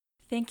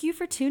Thank you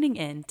for tuning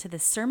in to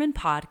this sermon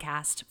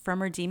podcast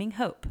from Redeeming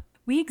Hope.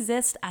 We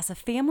exist as a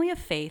family of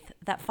faith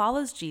that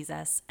follows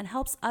Jesus and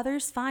helps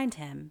others find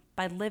him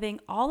by living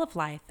all of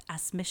life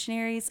as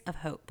missionaries of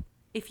hope.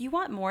 If you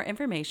want more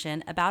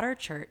information about our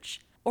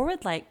church or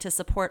would like to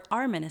support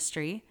our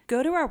ministry,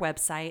 go to our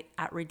website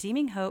at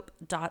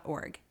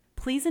redeeminghope.org.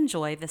 Please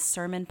enjoy this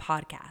sermon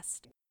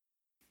podcast.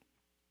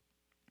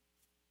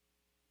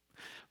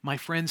 My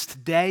friends,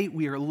 today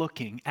we are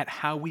looking at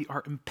how we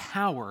are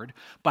empowered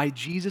by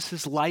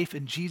Jesus' life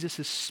and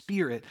Jesus'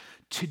 spirit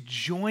to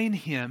join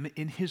him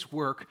in his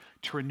work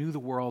to renew the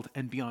world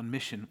and be on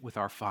mission with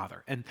our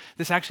Father. And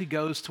this actually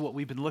goes to what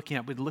we've been looking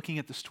at. We've been looking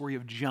at the story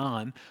of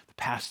John the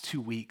past 2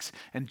 weeks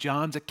and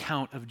John's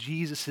account of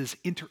Jesus'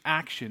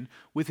 interaction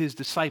with his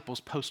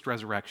disciples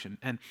post-resurrection.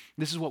 And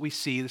this is what we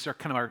see. This is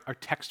our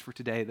text for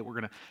today that we're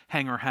going to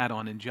hang our hat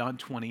on in John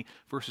 20,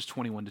 verses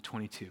 21 to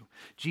 22.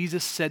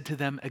 Jesus said to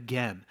them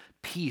again,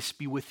 "Peace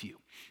be with you.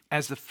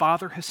 As the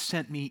Father has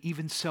sent me,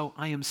 even so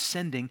I am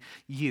sending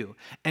you."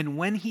 And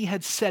when he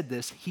had said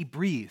this, he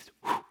breathed.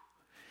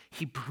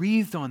 He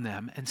breathed on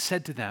them and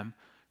said to them,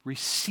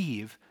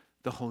 "Receive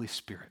the Holy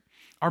Spirit."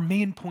 Our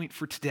main point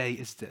for today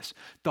is this: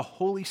 the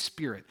Holy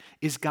Spirit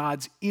is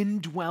God's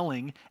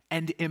indwelling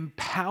and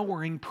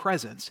empowering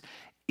presence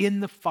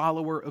in the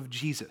follower of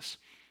Jesus,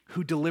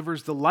 who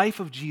delivers the life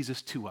of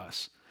Jesus to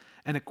us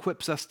and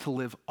equips us to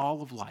live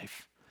all of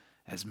life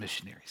as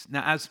missionaries.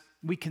 Now, as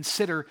we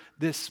consider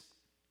this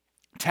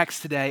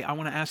text today, I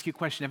want to ask you a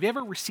question. Have you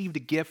ever received a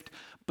gift,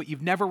 but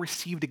you've never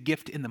received a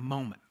gift in the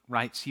moment,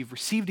 right? So you've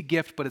received a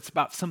gift, but it's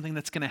about something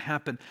that's going to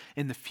happen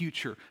in the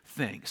future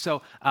thing.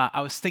 So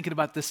I was thinking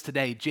about this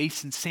today.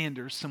 Jason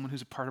Sanders, someone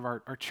who's a part of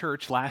our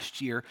church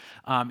last year,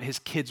 his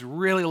kids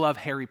really love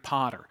Harry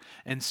Potter.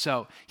 And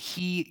so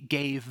he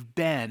gave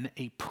Ben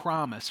a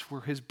promise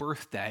for his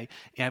birthday,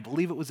 and I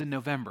believe it was in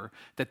November,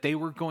 that they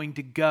were going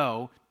to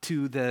go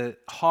to the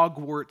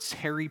Hogwarts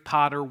Harry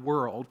Potter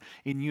world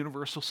in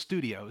Universal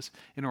Studios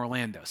in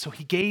Orlando. So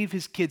he gave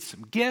his kids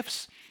some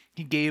gifts.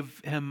 He gave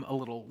him a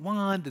little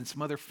wand and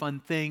some other fun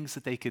things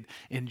that they could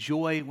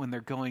enjoy when they're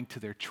going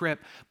to their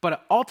trip.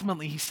 But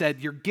ultimately, he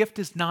said, your gift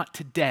is not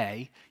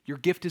today. Your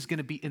gift is going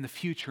to be in the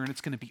future, and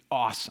it's going to be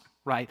awesome,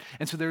 right?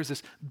 And so there's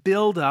this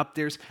build up,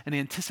 there's an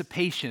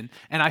anticipation.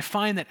 And I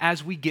find that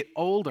as we get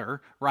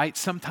older, right,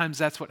 sometimes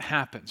that's what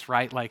happens,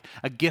 right? Like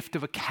a gift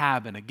of a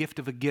cabin, a gift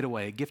of a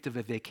getaway, a gift of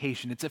a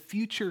vacation. It's a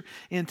future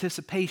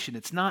anticipation.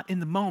 It's not in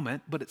the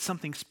moment, but it's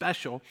something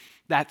special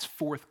that's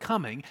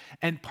forthcoming.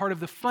 And part of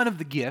the fun of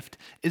the gift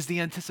is the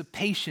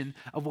anticipation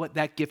of what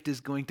that gift is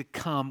going to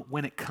come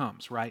when it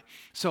comes, right?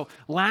 So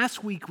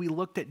last week we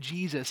looked at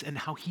Jesus and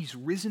how he's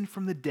risen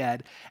from the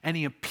dead, and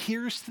he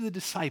appears to the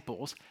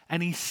disciples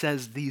and he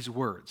says these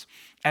words: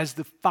 "As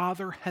the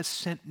Father has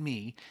sent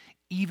me,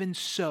 even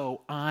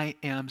so I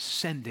am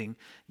sending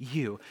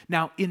you."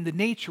 Now, in the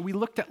nature, we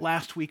looked at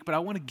last week, but I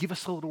want to give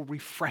us a little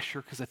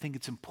refresher because I think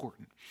it's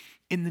important.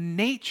 In the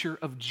nature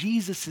of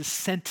Jesus'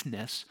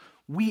 sentness,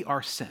 we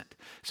are sent.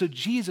 So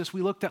Jesus,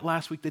 we looked at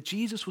last week that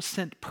Jesus was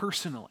sent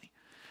personally.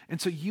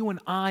 And so you and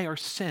I are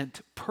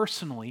sent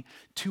personally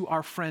to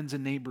our friends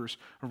and neighbors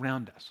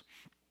around us.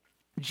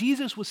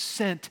 Jesus was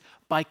sent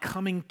by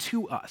coming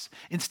to us.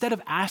 Instead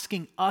of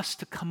asking us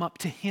to come up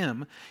to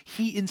him,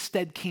 he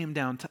instead came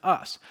down to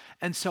us.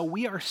 And so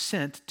we are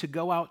sent to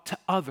go out to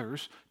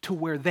others to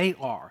where they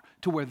are,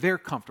 to where they're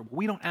comfortable.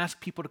 We don't ask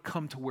people to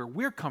come to where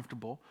we're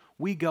comfortable.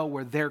 We go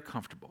where they're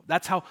comfortable.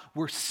 That's how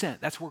we're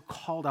sent. That's what we're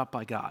called out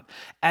by God.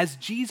 As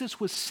Jesus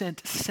was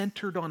sent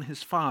centered on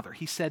his Father,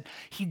 he said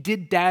he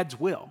did Dad's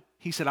will.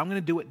 He said, I'm going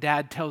to do what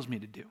Dad tells me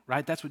to do,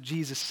 right? That's what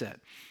Jesus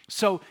said.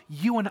 So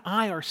you and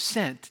I are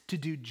sent to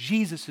do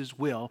Jesus'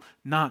 will,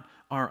 not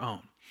our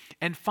own.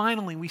 And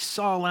finally, we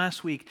saw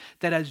last week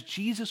that as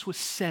Jesus was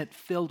sent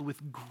filled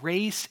with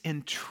grace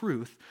and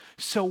truth,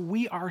 so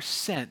we are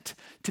sent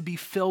to be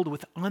filled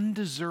with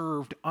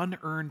undeserved,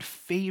 unearned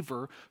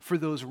favor for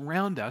those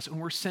around us, and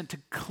we're sent to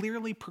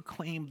clearly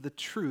proclaim the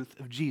truth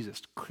of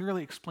Jesus, to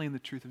clearly explain the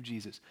truth of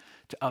Jesus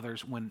to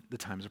others when the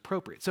time is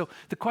appropriate. So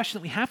the question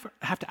that we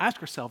have to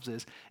ask ourselves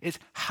is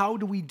how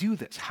do we do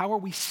this? How are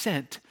we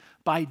sent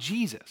by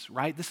Jesus,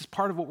 right? This is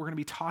part of what we're going to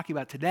be talking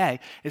about today,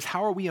 is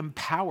how are we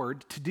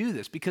empowered to do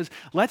this? Because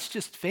let's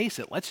just face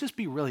it, let's just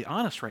be really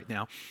honest right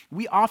now.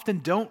 We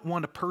often don't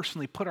want to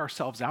personally put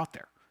ourselves out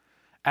there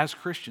as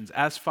Christians,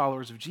 as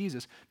followers of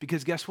Jesus,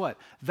 because guess what?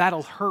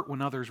 That'll hurt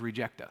when others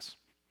reject us,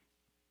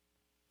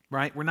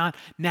 right? We're not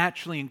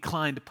naturally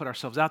inclined to put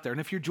ourselves out there. And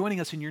if you're joining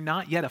us and you're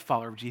not yet a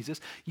follower of Jesus,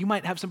 you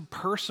might have some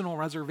personal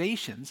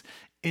reservations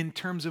in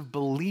terms of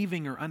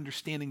believing or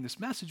understanding this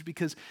message,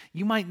 because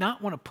you might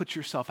not want to put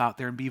yourself out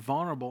there and be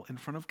vulnerable in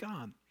front of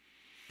God.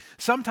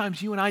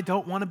 Sometimes you and I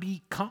don't want to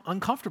be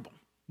uncomfortable.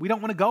 We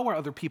don't want to go where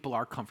other people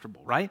are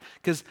comfortable, right?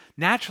 Because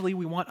naturally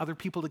we want other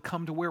people to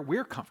come to where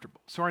we're comfortable.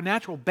 So our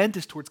natural bent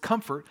is towards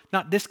comfort,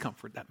 not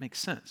discomfort. That makes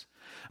sense.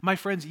 My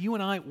friends, you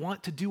and I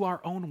want to do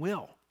our own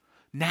will,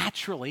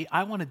 naturally,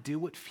 I want to do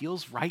what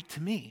feels right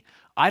to me.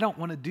 I don't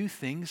want to do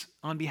things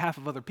on behalf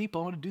of other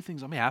people. I want to do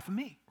things on behalf of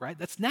me, right?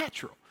 That's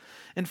natural.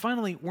 And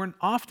finally, we're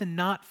often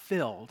not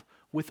filled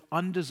with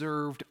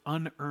undeserved,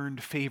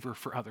 unearned favor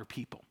for other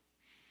people.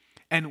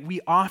 And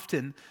we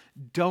often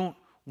don't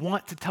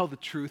want to tell the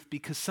truth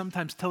because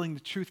sometimes telling the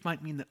truth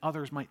might mean that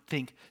others might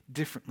think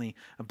differently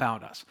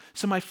about us.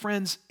 So my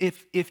friends,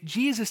 if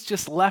Jesus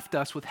just left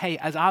us with, hey,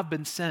 as I've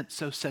been sent,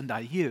 so send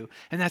I you,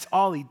 and that's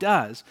all he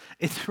does,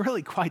 it's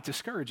really quite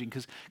discouraging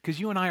because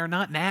you and I are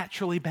not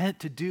naturally bent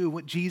to do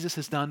what Jesus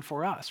has done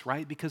for us,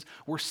 right? Because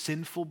we're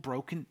sinful,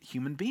 broken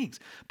human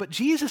beings. But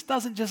Jesus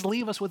doesn't just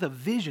leave us with a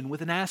vision,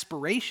 with an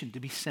aspiration to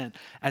be sent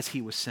as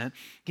he was sent.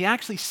 He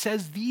actually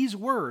says these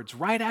words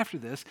right after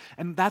this,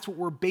 and that's what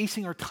we're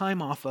basing our time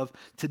off of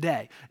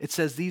today. It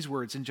says these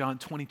words in John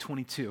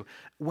 20:22.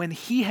 When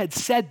he had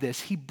said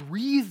this, he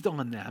breathed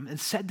on them and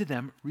said to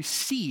them,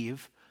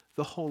 receive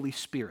the Holy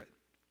Spirit.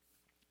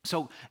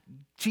 So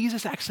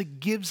Jesus actually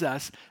gives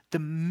us the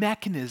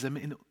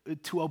mechanism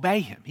to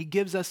obey him. He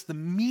gives us the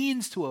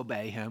means to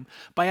obey him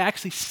by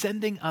actually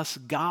sending us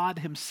God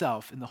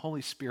himself in the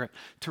Holy Spirit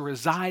to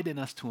reside in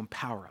us, to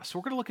empower us. So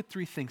we're going to look at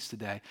three things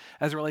today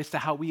as it relates to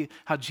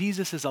how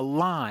Jesus is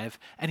alive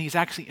and he's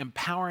actually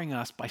empowering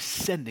us by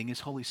sending his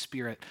Holy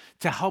Spirit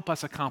to help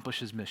us accomplish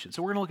his mission.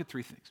 So we're going to look at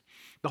three things.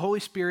 The Holy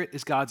Spirit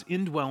is God's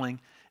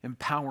indwelling,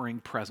 empowering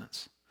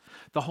presence.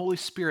 The Holy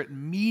Spirit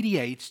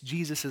mediates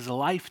Jesus'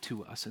 life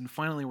to us. And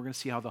finally, we're going to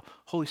see how the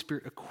Holy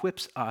Spirit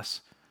equips us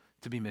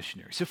to be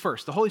missionaries. So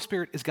first, the Holy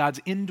Spirit is God's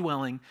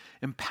indwelling,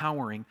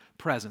 empowering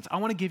presence. I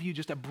want to give you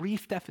just a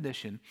brief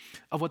definition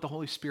of what the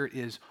Holy Spirit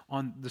is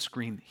on the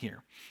screen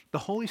here. The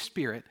Holy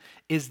Spirit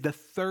is the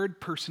third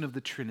person of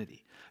the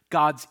Trinity,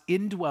 God's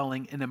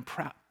indwelling and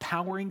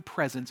empowering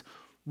presence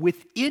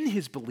within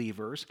his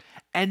believers,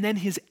 and then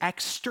his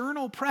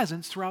external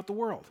presence throughout the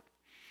world.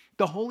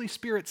 The Holy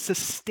Spirit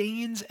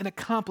sustains and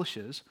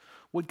accomplishes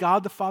what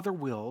God the Father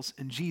wills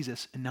and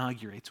Jesus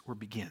inaugurates or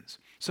begins.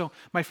 So,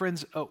 my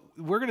friends,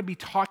 we're going to be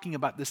talking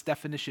about this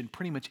definition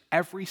pretty much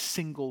every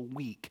single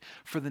week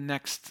for the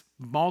next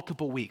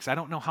multiple weeks. I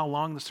don't know how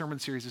long the sermon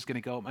series is going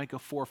to go. It might go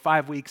 4 or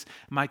 5 weeks.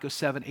 It might go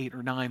 7, 8,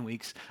 or 9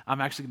 weeks.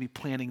 I'm actually going to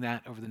be planning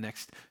that over the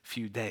next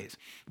few days.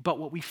 But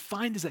what we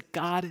find is that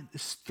God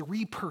is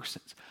three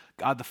persons: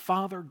 God the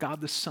Father,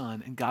 God the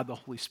Son, and God the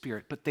Holy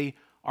Spirit. But they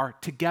are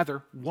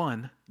together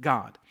one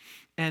God.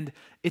 And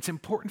it's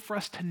important for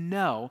us to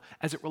know,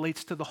 as it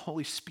relates to the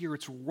Holy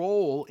Spirit's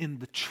role in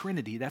the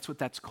Trinity, that's what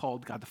that's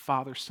called, God the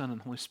Father, Son, and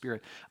Holy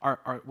Spirit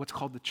are what's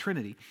called the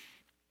Trinity.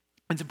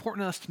 It's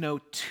important to us to know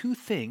two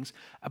things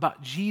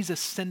about Jesus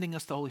sending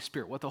us the Holy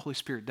Spirit, what the Holy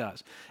Spirit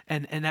does.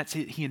 And that's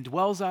it. He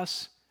indwells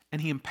us and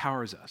he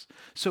empowers us.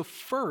 So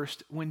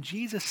first, when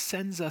Jesus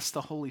sends us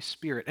the Holy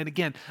Spirit, and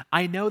again,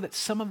 I know that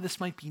some of this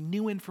might be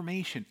new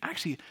information.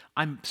 Actually,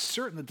 I'm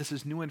certain that this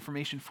is new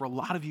information for a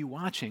lot of you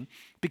watching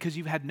because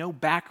you've had no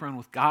background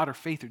with God or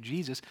faith or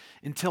Jesus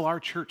until our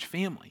church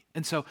family.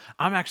 And so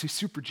I'm actually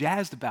super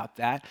jazzed about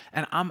that,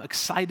 and I'm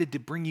excited to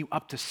bring you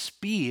up to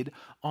speed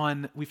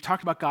on, we've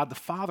talked about God the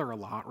Father a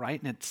lot,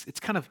 right? And it's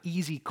kind of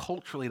easy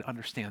culturally to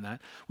understand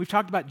that. We've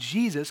talked about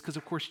Jesus because,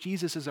 of course,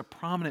 Jesus is a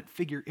prominent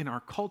figure in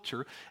our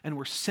culture, and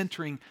we're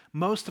centering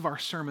most of our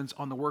sermons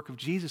on the work of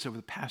Jesus over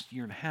the past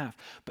year and a half.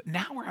 But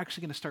now we're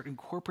actually going to start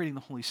incorporating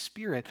the Holy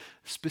Spirit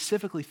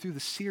specifically through the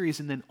series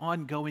and then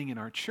ongoing in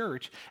our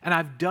church. And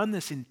I've done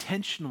this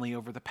intentionally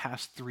over the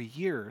past 3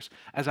 years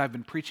as I've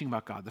been preaching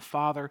about God the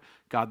Father,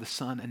 God the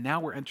Son, and now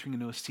we're entering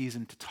into a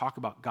season to talk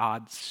about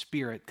God's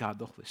Spirit, God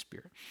the Holy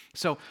Spirit.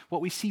 So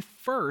what we see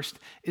first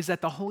is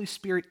that the Holy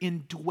Spirit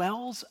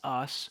indwells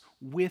us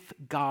with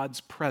God's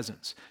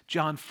presence.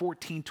 John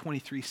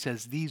 14:23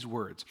 says these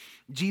words.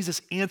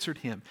 Jesus answered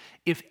him,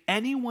 "If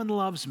anyone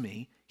loves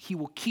me, he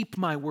will keep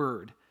my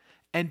word,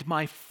 and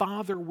my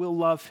Father will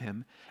love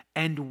him,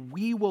 and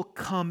we will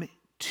come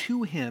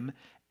to him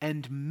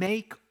and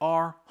make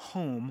our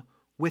home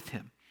with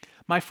him."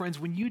 My friends,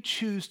 when you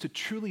choose to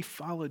truly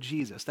follow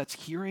Jesus,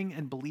 that's hearing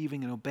and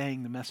believing and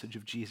obeying the message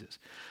of Jesus.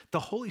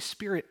 The Holy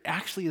Spirit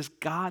actually is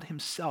God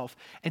himself,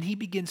 and he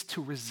begins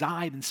to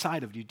reside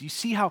inside of you. Do you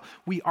see how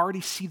we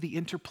already see the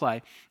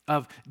interplay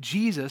of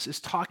Jesus is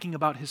talking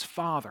about his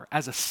Father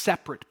as a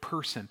separate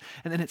person?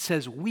 And then it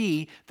says,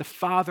 we, the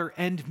Father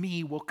and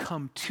me, will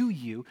come to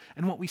you.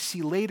 And what we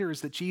see later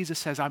is that Jesus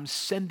says, I'm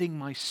sending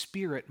my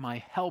Spirit, my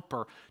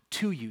helper,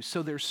 to you.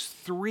 So there's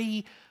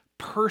three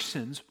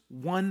persons,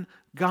 one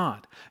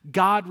God.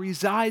 God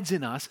resides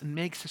in us and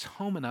makes his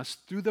home in us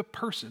through the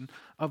person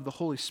of the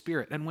Holy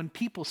Spirit. And when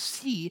people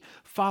see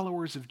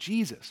followers of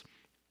Jesus,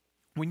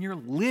 when you're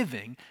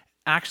living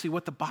actually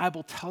what the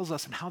Bible tells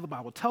us and how the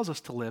Bible tells us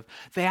to live,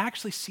 they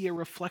actually see a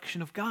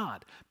reflection of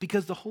God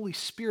because the Holy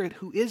Spirit,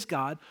 who is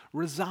God,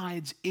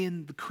 resides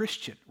in the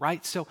Christian,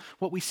 right? So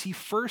what we see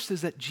first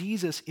is that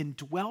Jesus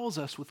indwells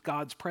us with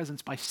God's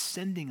presence by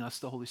sending us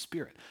the Holy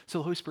Spirit. So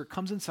the Holy Spirit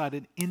comes inside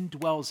and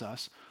indwells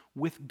us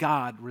with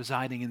God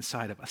residing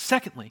inside of us.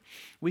 Secondly,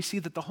 we see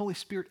that the Holy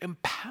Spirit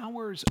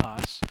empowers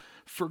us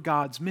for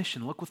God's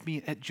mission. Look with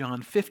me at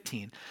John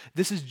 15.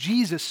 This is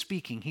Jesus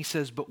speaking. He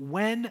says, "But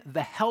when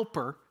the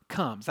Helper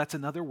comes," that's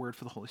another word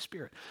for the Holy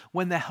Spirit,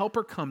 "when the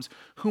Helper comes,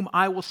 whom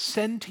I will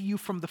send to you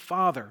from the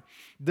Father,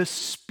 the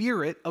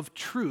Spirit of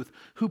truth,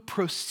 who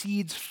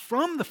proceeds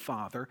from the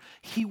Father,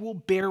 he will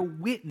bear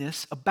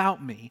witness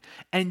about me,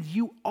 and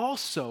you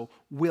also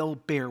will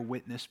bear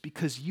witness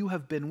because you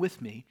have been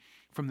with me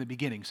from the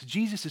beginning." So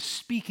Jesus is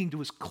speaking to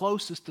his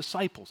closest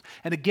disciples.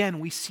 And again,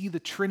 we see the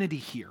Trinity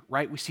here,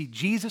 right? We see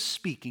Jesus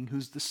speaking,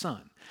 who's the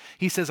Son.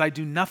 He says, "I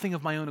do nothing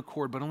of my own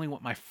accord, but only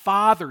what my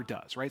Father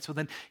does," right? So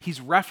then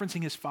he's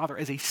referencing his Father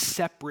as a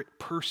separate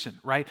person,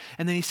 right?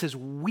 And then he says,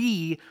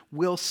 "We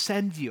will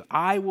send you.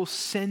 I will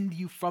send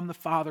you from the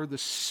Father the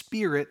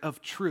Spirit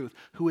of truth,"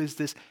 who is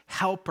this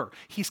helper.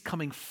 He's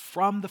coming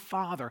from the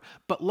Father.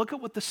 But look at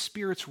what the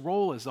Spirit's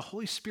role is. The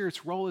Holy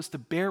Spirit's role is to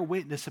bear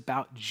witness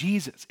about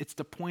Jesus. It's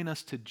to point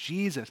us to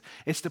Jesus.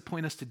 It's to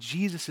point us to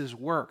Jesus'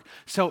 work.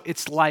 So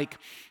it's like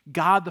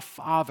God the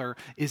Father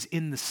is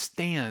in the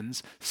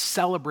stands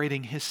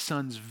celebrating his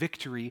Son's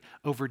victory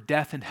over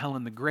death and hell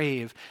and the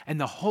grave,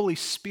 and the Holy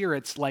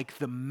Spirit's like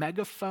the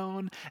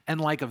megaphone and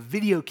like a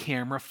video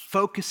camera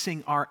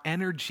focusing our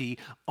energy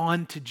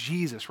onto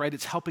Jesus, right?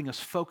 It's helping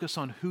us focus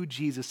on who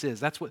Jesus is.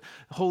 That's what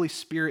the Holy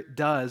Spirit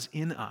does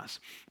in us.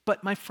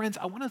 But my friends,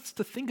 I want us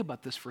to think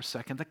about this for a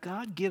second, that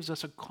God gives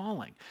us a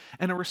calling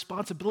and a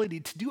responsibility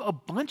to do a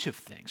bunch of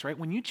things, right?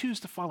 When you choose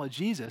to follow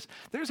Jesus,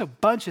 there's a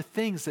bunch of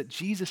things that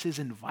Jesus is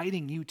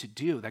inviting you to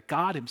do, that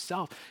God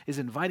himself is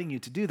inviting you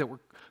to do, that we're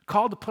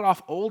called to put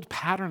off old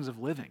patterns of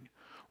living.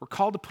 We're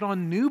called to put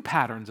on new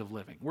patterns of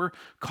living. We're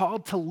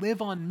called to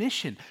live on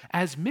mission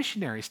as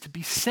missionaries, to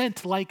be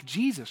sent like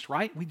Jesus,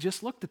 right? We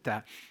just looked at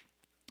that.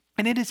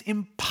 And it is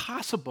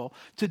impossible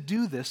to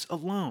do this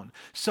alone.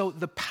 So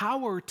the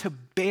power to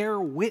bear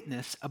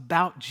witness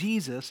about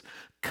Jesus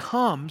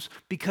comes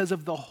because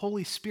of the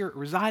Holy Spirit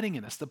residing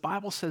in us. The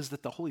Bible says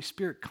that the Holy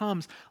Spirit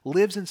comes,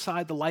 lives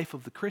inside the life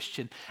of the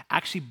Christian,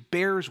 actually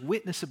bears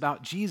witness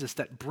about Jesus,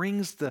 that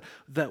brings the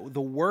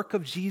work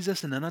of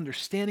Jesus and an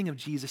understanding of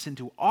Jesus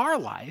into our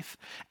life,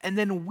 and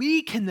then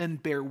we can then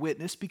bear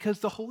witness because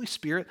the Holy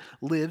Spirit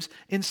lives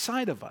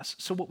inside of us.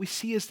 So what we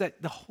see is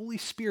that the Holy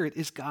Spirit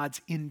is God's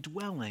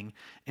indwelling,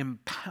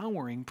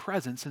 empowering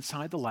presence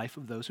inside the life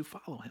of those who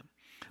follow him.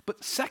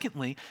 But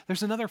secondly,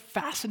 there's another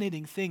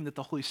fascinating thing that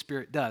the Holy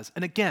Spirit does.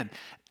 And again,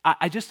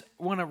 I just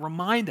want to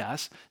remind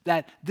us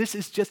that this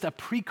is just a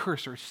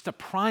precursor, just a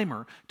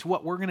primer to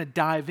what we're going to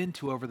dive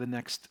into over the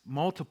next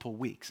multiple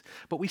weeks.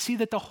 But we see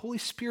that the Holy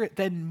Spirit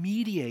then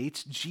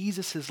mediates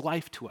Jesus'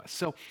 life to us.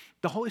 So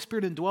the Holy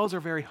Spirit indwells our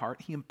very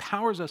heart. He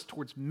empowers us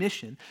towards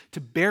mission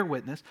to bear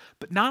witness.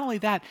 But not only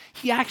that,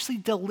 he actually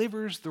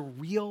delivers the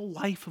real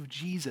life of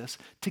Jesus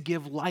to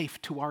give life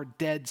to our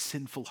dead,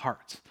 sinful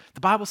hearts.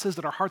 The Bible says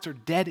that our hearts are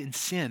dead in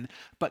sin,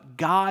 but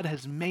God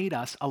has made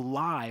us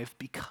alive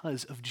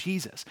because of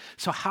Jesus.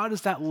 So how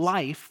does that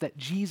life that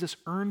Jesus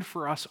earned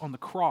for us on the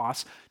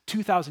cross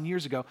 2,000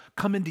 years ago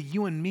come into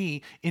you and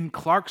me in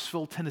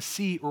Clarksville,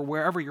 Tennessee, or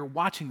wherever you're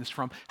watching this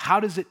from? How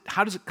does it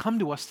come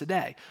to us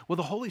today? Well,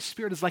 the Holy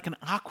Spirit is like an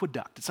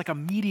aqueduct. It's like a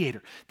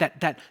mediator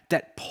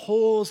that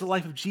pulls the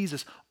life of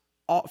Jesus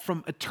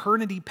from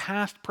eternity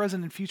past,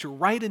 present, and future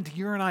right into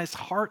your and I's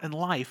heart and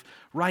life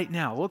right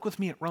now. Look with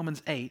me at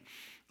Romans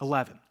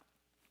 8:11.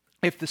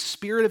 "If the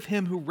Spirit of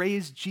him who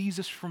raised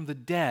Jesus from the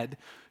dead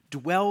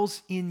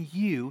dwells in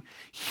you,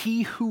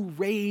 he who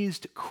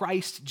raised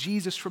Christ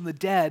Jesus from the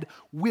dead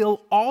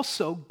will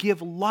also give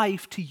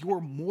life to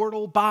your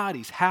mortal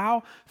bodies."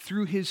 How?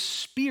 Through his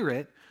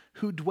Spirit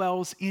who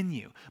dwells in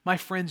you. My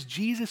friends,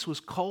 Jesus was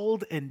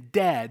cold and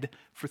dead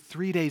for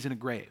 3 days in a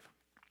grave.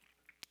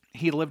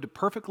 He lived a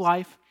perfect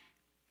life.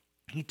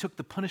 He took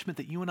the punishment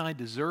that you and I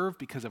deserve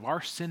because of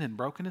our sin and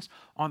brokenness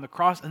on the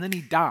cross, and then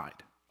he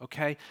died.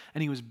 Okay?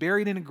 And he was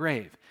buried in a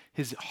grave.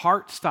 His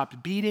heart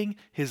stopped beating.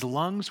 His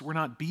lungs were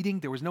not beating.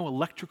 There was no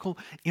electrical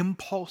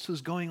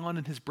impulses going on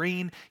in his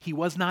brain. He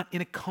was not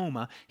in a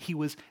coma. He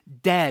was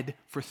dead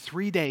for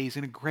 3 days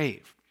in a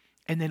grave.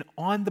 And then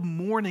on the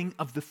morning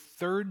of the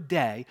third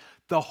day,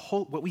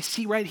 what we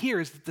see right here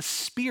is that the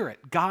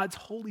Spirit, God's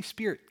Holy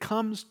Spirit,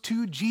 comes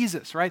to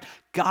Jesus, right?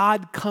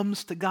 God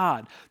comes to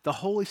God. The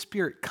Holy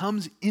Spirit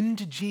comes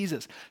into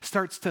Jesus,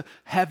 starts to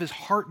have his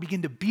heart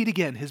begin to beat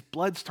again. His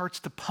blood starts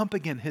to pump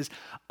again. His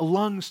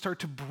lungs start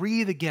to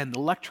breathe again. The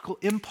electrical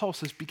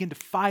impulses begin to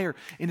fire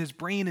in his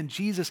brain, and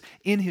Jesus,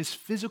 in his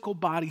physical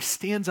body,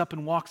 stands up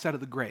and walks out of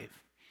the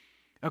grave.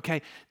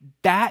 Okay?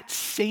 That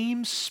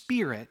same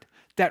Spirit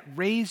that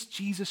raised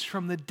Jesus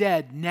from the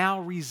dead now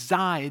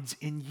resides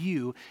in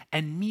you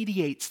and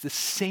mediates the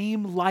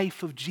same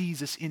life of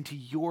Jesus into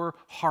your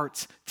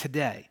hearts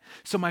today.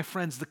 So my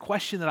friends, the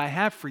question that I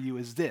have for you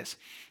is this: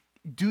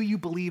 do you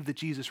believe that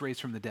Jesus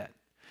raised from the dead?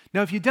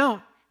 Now, if you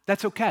don't,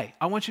 That's okay.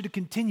 I want you to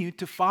continue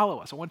to follow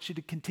us. I want you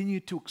to continue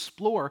to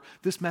explore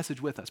this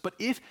message with us. But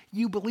if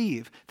you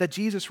believe that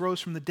Jesus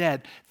rose from the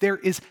dead, there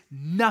is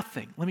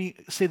nothing, let me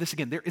say this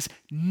again, there is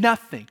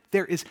nothing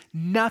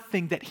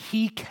that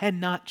he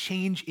cannot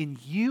change in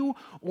you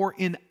or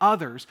in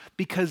others,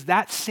 because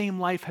that same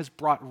life has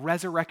brought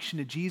resurrection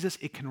to Jesus.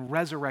 It can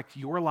resurrect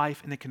your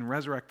life, and it can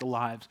resurrect the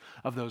lives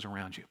of those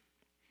around you.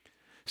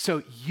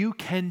 So you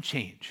can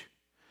change.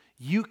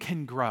 You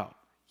can grow.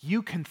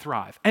 You can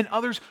thrive, and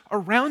others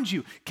around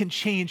you can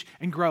change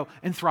and grow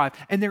and thrive.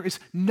 And there is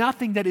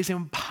nothing that is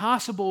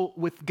impossible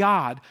with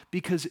God,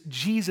 because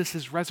Jesus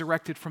is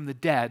resurrected from the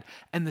dead,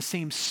 and the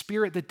same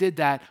Spirit that did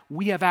that,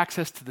 we have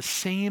access to the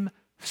same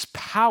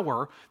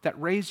power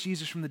that raised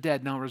Jesus from the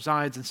dead now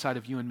resides inside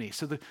of you and me.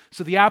 So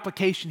the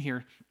application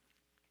here,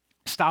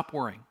 stop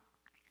worrying.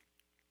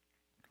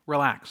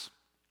 Relax.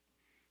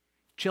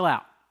 Chill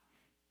out.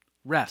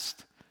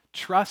 Rest.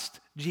 Trust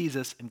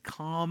Jesus and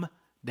calm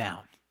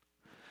down.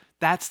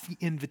 That's the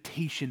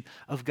invitation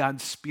of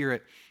God's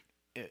Spirit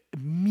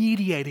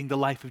mediating the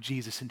life of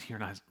Jesus into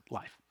your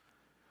life.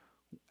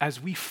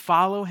 As we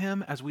follow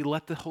him, as we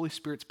let the Holy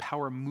Spirit's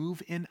power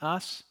move in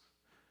us,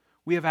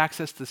 we have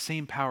access to the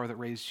same power that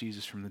raised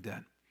Jesus from the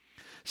dead.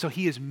 So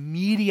he is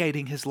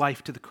mediating his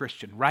life to the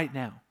Christian right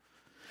now.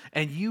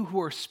 And you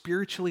who are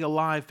spiritually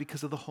alive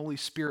because of the Holy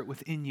Spirit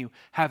within you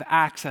have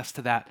access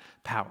to that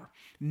power.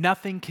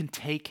 Nothing can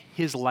take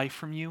his life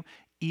from you,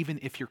 even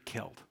if you're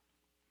killed.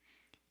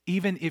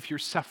 Even if you're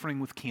suffering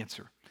with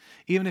cancer,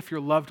 even if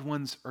your loved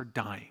ones are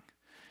dying,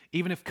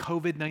 even if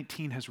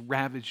COVID-19 has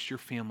ravaged your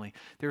family,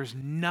 there is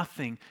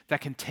nothing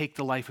that can take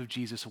the life of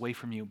Jesus away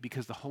from you,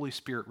 because the Holy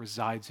Spirit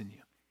resides in you.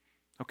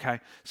 Okay?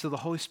 So the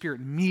Holy Spirit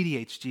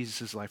mediates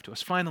Jesus' life to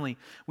us. Finally,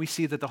 we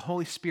see that the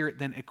Holy Spirit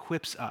then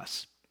equips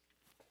us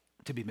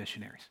to be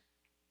missionaries.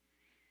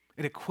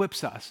 It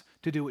equips us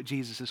to do what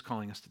Jesus is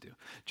calling us to do.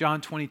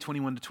 John 20,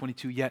 21 to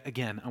 22, yet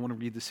again, I want to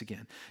read this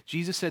again.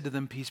 Jesus said to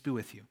them, "Peace be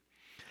with you.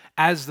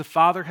 As the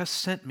Father has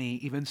sent me,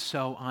 even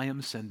so I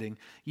am sending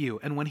you."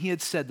 And when he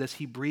had said this,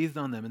 he breathed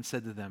on them and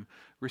said to them,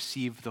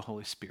 "Receive the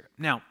Holy Spirit."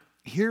 Now,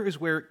 here is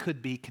where it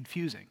could be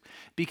confusing,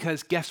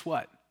 because guess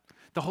what?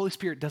 The Holy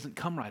Spirit doesn't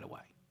come right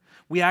away.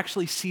 We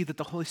actually see that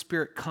the Holy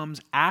Spirit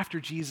comes after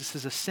Jesus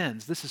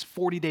ascends. This is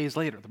 40 days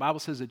later. The Bible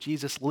says that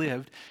Jesus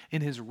lived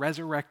in his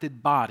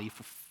resurrected body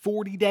for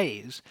 40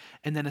 days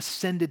and then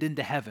ascended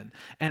into heaven.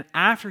 And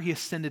after he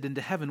ascended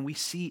into heaven, we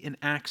see in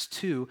Acts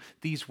 2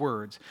 these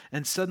words,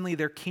 "And suddenly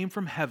there came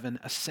from heaven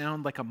a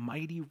sound like a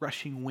mighty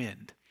rushing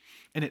wind,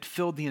 and it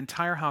filled the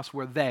entire house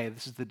where they,"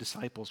 this is the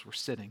disciples, "were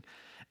sitting,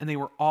 and they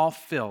were all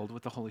filled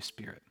with the Holy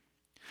Spirit."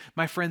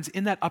 My friends,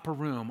 in that upper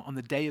room on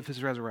the day of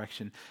his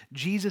resurrection,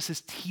 Jesus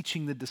is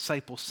teaching the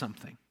disciples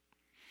something.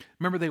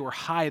 Remember, they were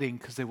hiding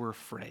because they were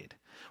afraid.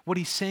 What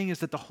he's saying is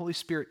that the Holy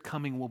Spirit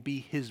coming will be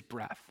his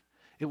breath.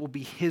 It will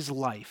be his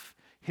life,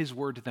 his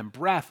word to them.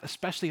 Breath,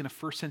 especially in a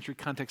first century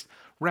context,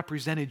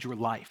 represented your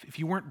life. If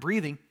you weren't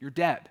breathing, you're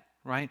dead.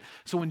 Right?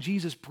 So when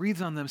Jesus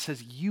breathes on them,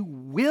 says, "You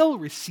will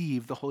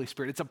receive the Holy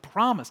Spirit." It's a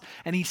promise.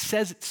 And he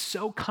says it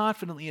so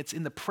confidently, it's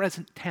in the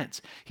present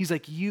tense. He's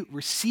like, "You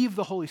receive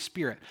the Holy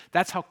Spirit."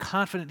 That's how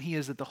confident he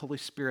is that the Holy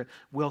Spirit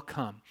will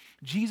come.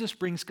 Jesus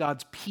brings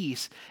God's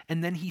peace,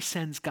 and then he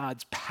sends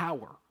God's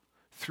power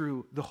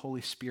through the Holy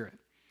Spirit.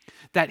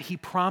 That he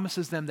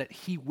promises them that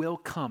he will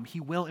come, he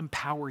will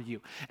empower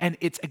you. And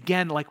it's,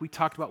 again, like we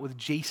talked about with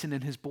Jason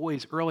and his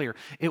boys earlier,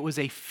 it was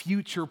a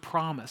future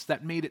promise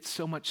that made it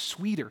so much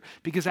sweeter,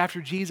 because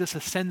after Jesus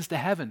ascends to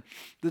heaven,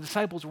 the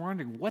disciples were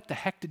wondering what the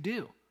heck to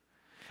do.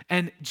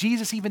 And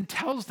Jesus even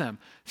tells them,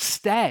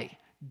 "Stay,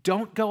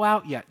 don't go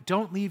out yet,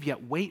 don't leave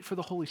yet, wait for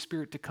the Holy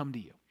Spirit to come to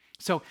you."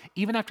 So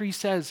even after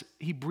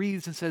he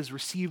breathes and says,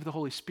 "Receive the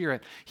Holy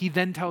Spirit," he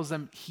then tells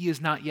them he is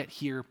not yet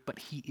here, but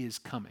he is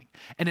coming.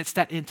 And it's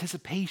that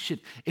anticipation,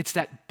 it's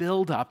that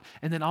build-up,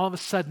 and then all of a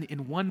sudden,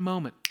 in one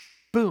moment,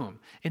 boom,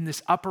 in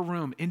this upper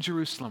room in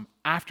Jerusalem,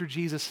 after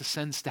Jesus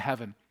ascends to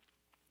heaven,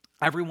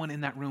 everyone in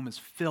that room is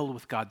filled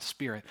with God's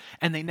Spirit,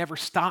 and they never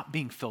stop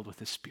being filled with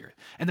his Spirit.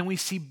 And then we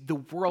see the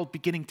world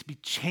beginning to be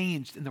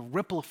changed in the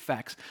ripple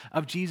effects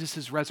of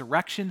Jesus'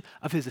 resurrection,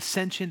 of his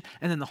ascension,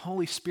 and then the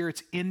Holy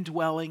Spirit's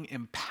indwelling,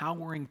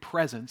 empowering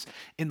presence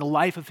in the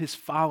life of his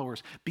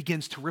followers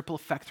begins to ripple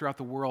effect throughout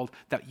the world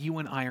that you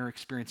and I are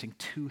experiencing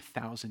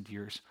 2,000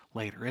 years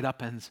later. It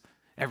upends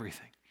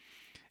everything.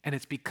 And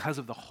it's because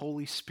of the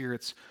Holy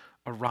Spirit's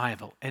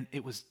arrival. And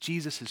it was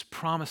Jesus'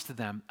 promise to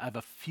them of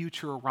a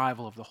future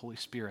arrival of the Holy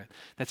Spirit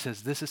that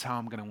says, "This is how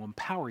I'm going to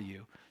empower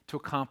you to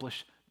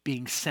accomplish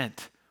being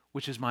sent,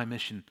 which is my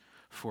mission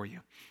for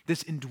you."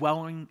 This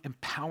indwelling,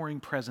 empowering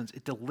presence,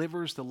 it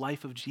delivers the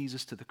life of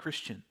Jesus to the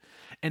Christian,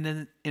 and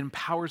then it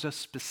empowers us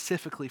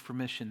specifically for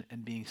mission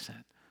and being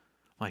sent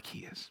like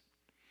he is.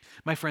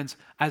 My friends,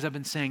 as I've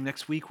been saying,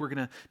 next week we're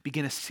going to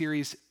begin a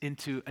series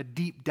into a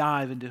deep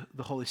dive into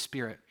the Holy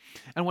Spirit.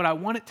 And what I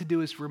want it to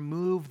do is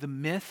remove the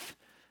myth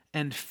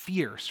and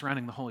fear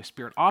surrounding the Holy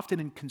Spirit.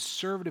 Often in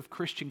conservative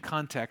Christian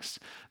contexts,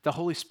 the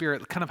Holy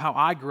Spirit, kind of how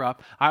I grew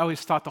up, I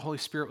always thought the Holy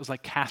Spirit was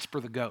like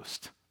Casper the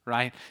Ghost.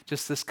 right?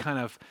 Just this kind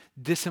of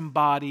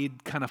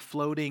disembodied, kind of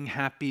floating,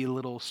 happy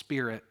little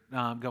spirit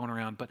going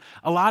around. But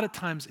a lot of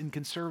times in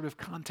conservative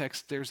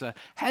context, there's a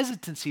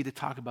hesitancy to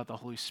talk about the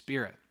Holy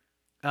Spirit.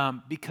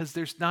 Because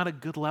there's not a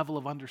good level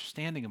of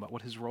understanding about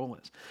what his role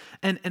is.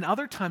 And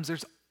other times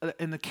there's,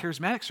 in the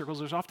charismatic circles,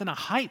 there's often a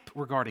hype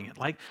regarding it,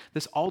 like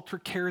this ultra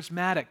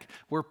charismatic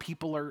where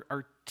people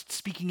are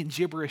speaking in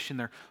gibberish and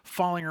they're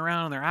falling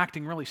around and they're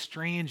acting really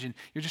strange and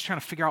you're just trying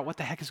to figure out what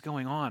the heck is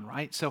going on,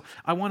 right? So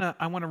I want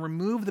to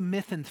remove the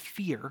myth and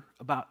fear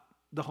about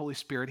the Holy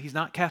Spirit. He's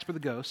not Casper the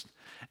Ghost.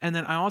 And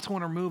then I also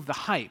want to remove the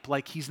hype.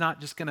 Like he's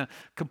not just going to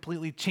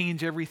completely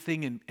change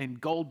everything and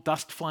gold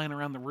dust flying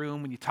around the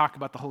room when you talk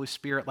about the Holy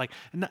Spirit. Like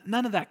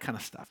none of that kind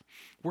of stuff.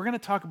 We're going to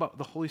talk about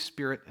the Holy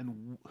Spirit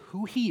and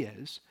who he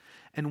is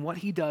and what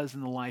he does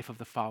in the life of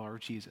the follower of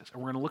Jesus. And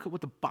we're going to look at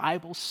what the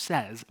Bible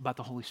says about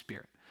the Holy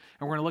Spirit.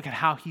 And we're going to look at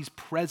how he's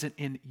present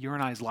in your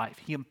and I's life.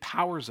 He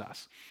empowers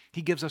us.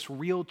 He gives us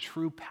real,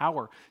 true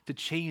power to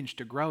change,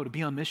 to grow, to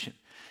be on mission.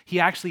 He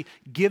actually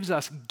gives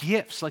us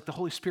gifts, like the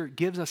Holy Spirit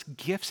gives us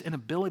gifts and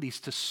abilities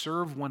to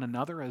serve one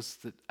another as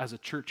a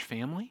church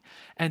family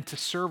and to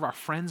serve our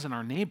friends and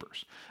our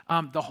neighbors.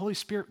 The Holy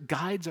Spirit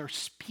guides our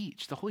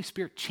speech. The Holy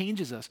Spirit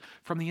changes us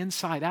from the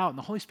inside out. And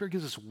the Holy Spirit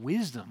gives us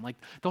wisdom. Like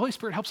the Holy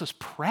Spirit helps us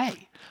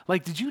pray.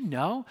 Like, did you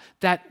know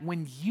that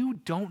when you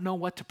don't know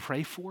what to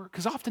pray for,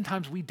 because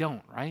oftentimes we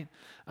don't, right?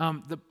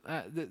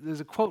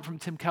 There's a quote from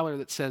Tim Keller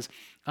that says,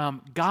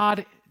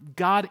 God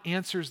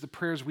answers the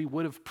prayers we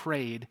would have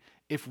prayed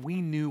if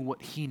we knew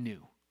what he knew,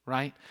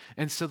 right?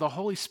 And so the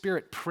Holy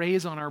Spirit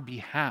prays on our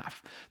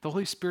behalf. The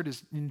Holy Spirit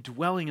is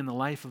indwelling in the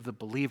life of the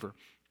believer.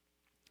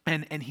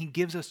 And he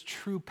gives us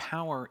true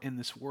power in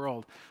this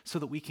world so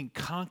that we can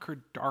conquer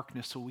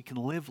darkness, so we can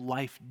live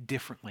life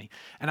differently.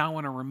 And I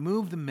want to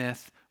remove the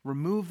myth,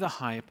 remove the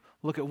hype,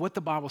 look at what the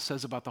Bible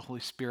says about the Holy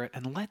Spirit,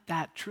 and let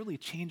that truly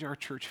change our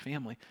church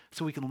family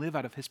so we can live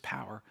out of his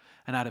power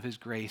and out of his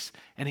grace.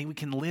 And we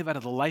can live out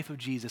of the life of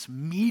Jesus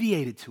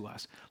mediated to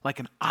us like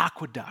an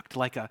aqueduct,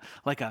 like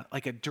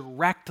a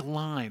direct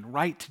line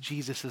right to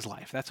Jesus'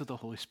 life. That's what the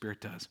Holy Spirit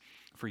does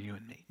for you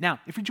and me. Now,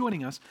 if you're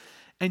joining us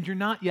and you're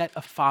not yet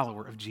a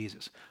follower of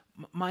Jesus,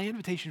 my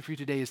invitation for you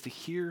today is to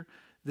hear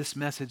this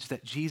message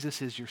that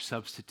Jesus is your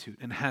substitute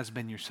and has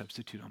been your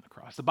substitute on the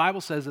cross. The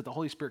Bible says that the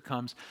Holy Spirit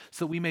comes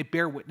so we may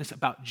bear witness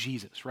about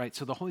Jesus, right?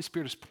 So the Holy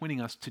Spirit is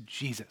pointing us to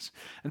Jesus.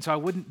 And so I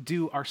wouldn't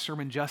do our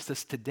sermon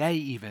justice today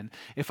even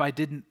if I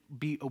didn't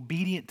be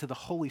obedient to the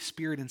Holy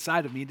Spirit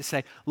inside of me to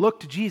say, look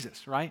to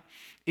Jesus, right?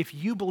 If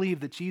you believe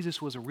that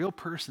Jesus was a real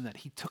person, that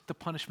he took the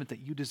punishment that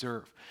you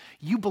deserve,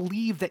 you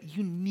believe that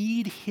you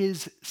need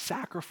his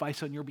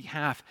sacrifice on your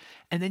behalf,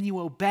 and then you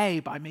obey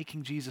by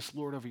making Jesus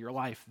Lord over your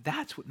life,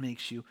 that's what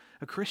makes you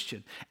a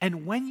Christian.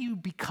 And when you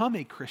become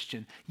a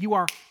Christian, you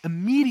are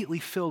immediately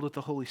filled with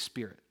the Holy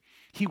Spirit.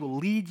 He will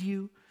lead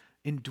you,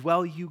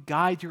 indwell you,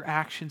 guide your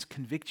actions,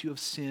 convict you of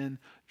sin,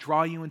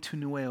 draw you into a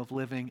new way of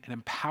living, and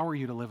empower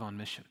you to live on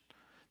mission.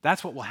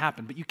 That's what will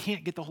happen. But you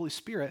can't get the Holy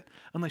Spirit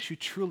unless you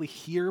truly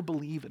hear,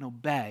 believe, and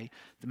obey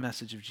the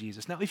message of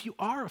Jesus. Now, if you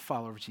are a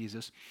follower of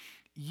Jesus,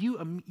 you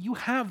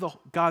have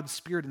God's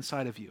Spirit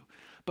inside of you.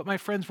 But my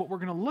friends, what we're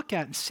going to look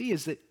at and see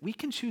is that we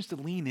can choose to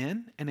lean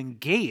in and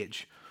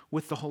engage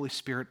with the Holy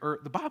Spirit,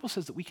 or the Bible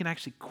says that we can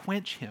actually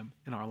quench him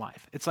in our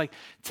life. It's like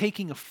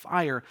taking a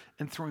fire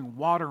and throwing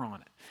water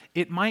on it.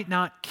 It might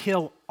not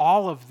kill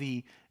all of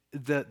the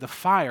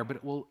fire, but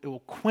it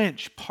will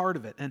quench part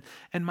of it.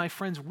 And my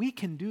friends, we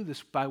can do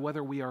this by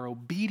whether we are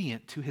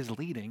obedient to his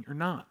leading or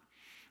not.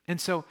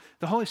 And so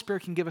the Holy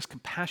Spirit can give us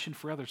compassion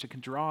for others. It can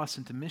draw us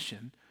into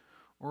mission,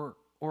 or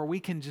we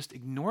can just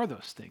ignore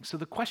those things. So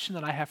the question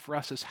that I have for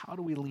us is, how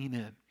do we lean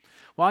in?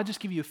 Well, I'll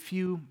just give you a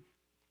few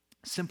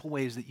simple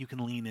ways that you can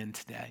lean in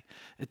today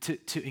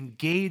to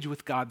engage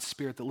with God's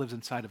Spirit that lives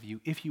inside of you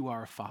if you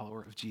are a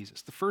follower of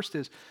Jesus. The first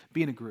is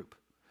be in a group.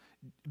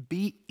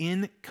 Be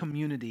in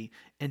community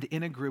and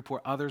in a group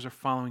where others are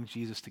following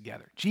Jesus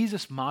together.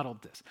 Jesus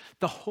modeled this.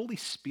 The Holy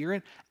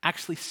Spirit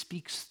actually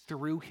speaks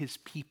through his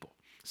people.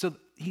 So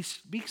he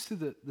speaks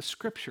through the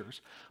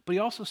scriptures, but he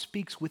also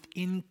speaks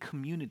within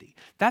community.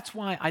 That's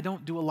why I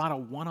don't do a lot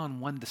of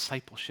one-on-one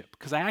discipleship,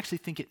 because I actually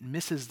think it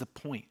misses the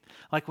point.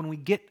 Like when we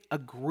get a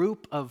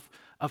group of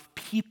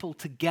people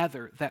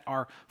together that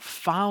are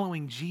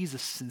following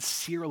Jesus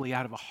sincerely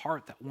out of a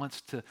heart that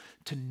wants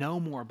to know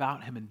more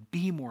about him and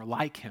be more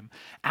like him,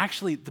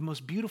 actually the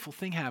most beautiful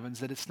thing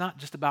happens, that it's not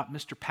just about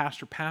Mr.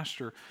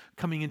 Pastor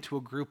coming into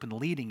a group and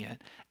leading it,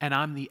 and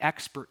I'm the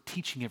expert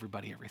teaching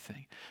everybody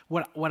everything.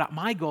 What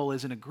my goal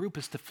is in a group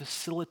is to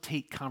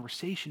facilitate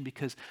conversation,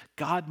 because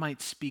God might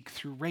speak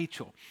through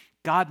Rachel.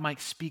 God might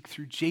speak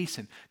through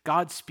Jason.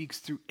 God speaks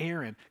through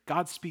Aaron.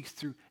 God speaks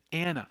through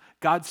Anna.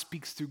 God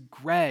speaks through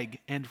Greg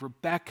and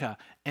Rebecca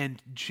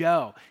and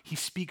Joe. He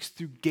speaks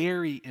through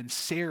Gary and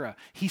Sarah.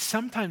 He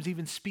sometimes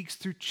even speaks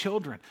through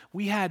children.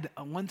 We had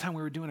one time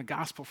we were doing a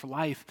Gospel for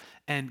Life,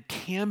 and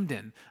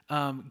Camden,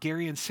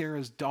 Gary and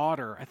Sarah's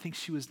daughter, I think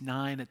she was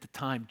 9 at the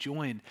time,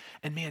 joined.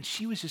 And man,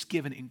 she was just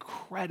given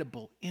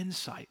incredible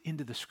insight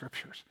into the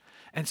scriptures.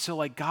 And so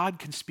like God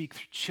can speak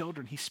through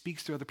children. He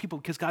speaks through other people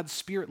because God's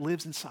Spirit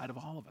lives inside of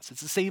all of us.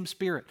 It's the same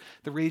Spirit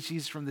that raised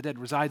Jesus from the dead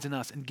resides in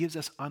us and gives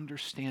us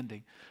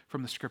understanding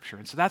from the Scripture.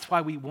 And so that's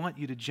why we want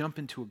you to jump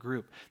into a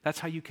group. That's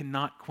how you can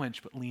not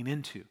quench but lean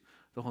into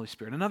the Holy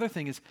Spirit. Another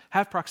thing is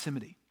have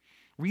proximity.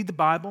 Read the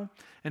Bible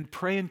and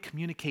pray and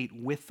communicate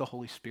with the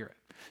Holy Spirit.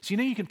 So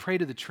you can pray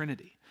to the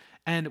Trinity.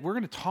 And we're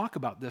going to talk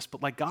about this,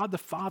 but like God the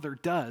Father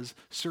does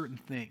certain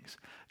things.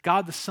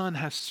 God the Son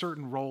has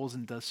certain roles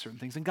and does certain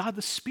things. And God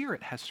the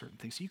Spirit has certain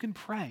things. So you can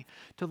pray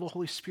to the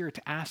Holy Spirit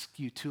to ask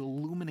you to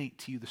illuminate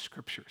to you the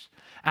Scriptures.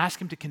 Ask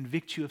Him to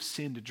convict you of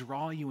sin, to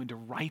draw you into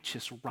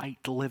righteous, right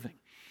living.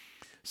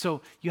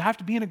 So you have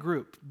to be in a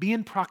group, be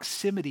in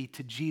proximity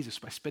to Jesus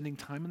by spending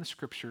time in the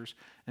Scriptures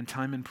and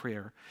time in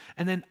prayer.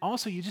 And then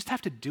also you just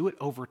have to do it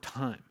over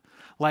time.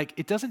 Like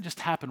it doesn't just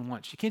happen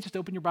once. You can't just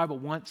open your Bible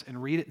once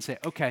and read it and say,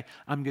 okay,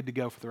 I'm good to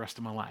go for the rest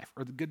of my life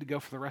or good to go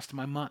for the rest of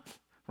my month,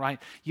 right?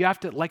 You have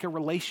to, like a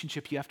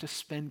relationship, you have to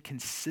spend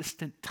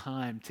consistent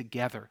time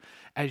together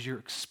as you're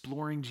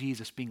exploring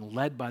Jesus, being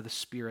led by the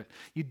Spirit.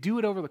 You do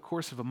it over the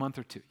course of a month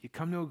or two. You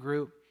come to a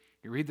group,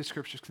 you read the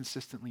Scriptures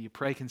consistently, you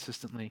pray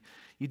consistently.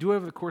 You do it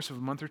over the course of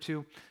a month or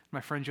two,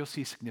 my friends, you'll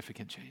see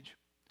significant change.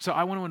 So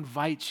I want to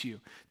invite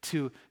you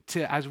to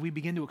as we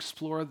begin to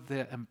explore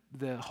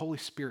the Holy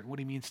Spirit, what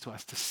He means to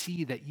us, to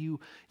see that you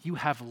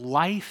have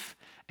life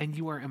and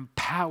you are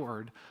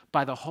empowered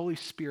by the Holy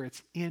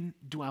Spirit's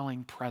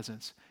indwelling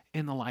presence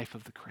in the life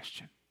of the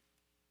Christian.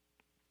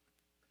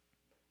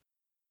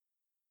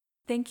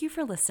 Thank you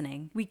for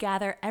listening. We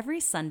gather every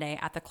Sunday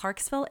at the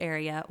Clarksville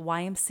area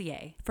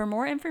YMCA. For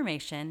more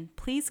information,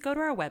 please go to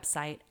our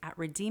website at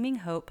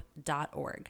redeeminghope.org.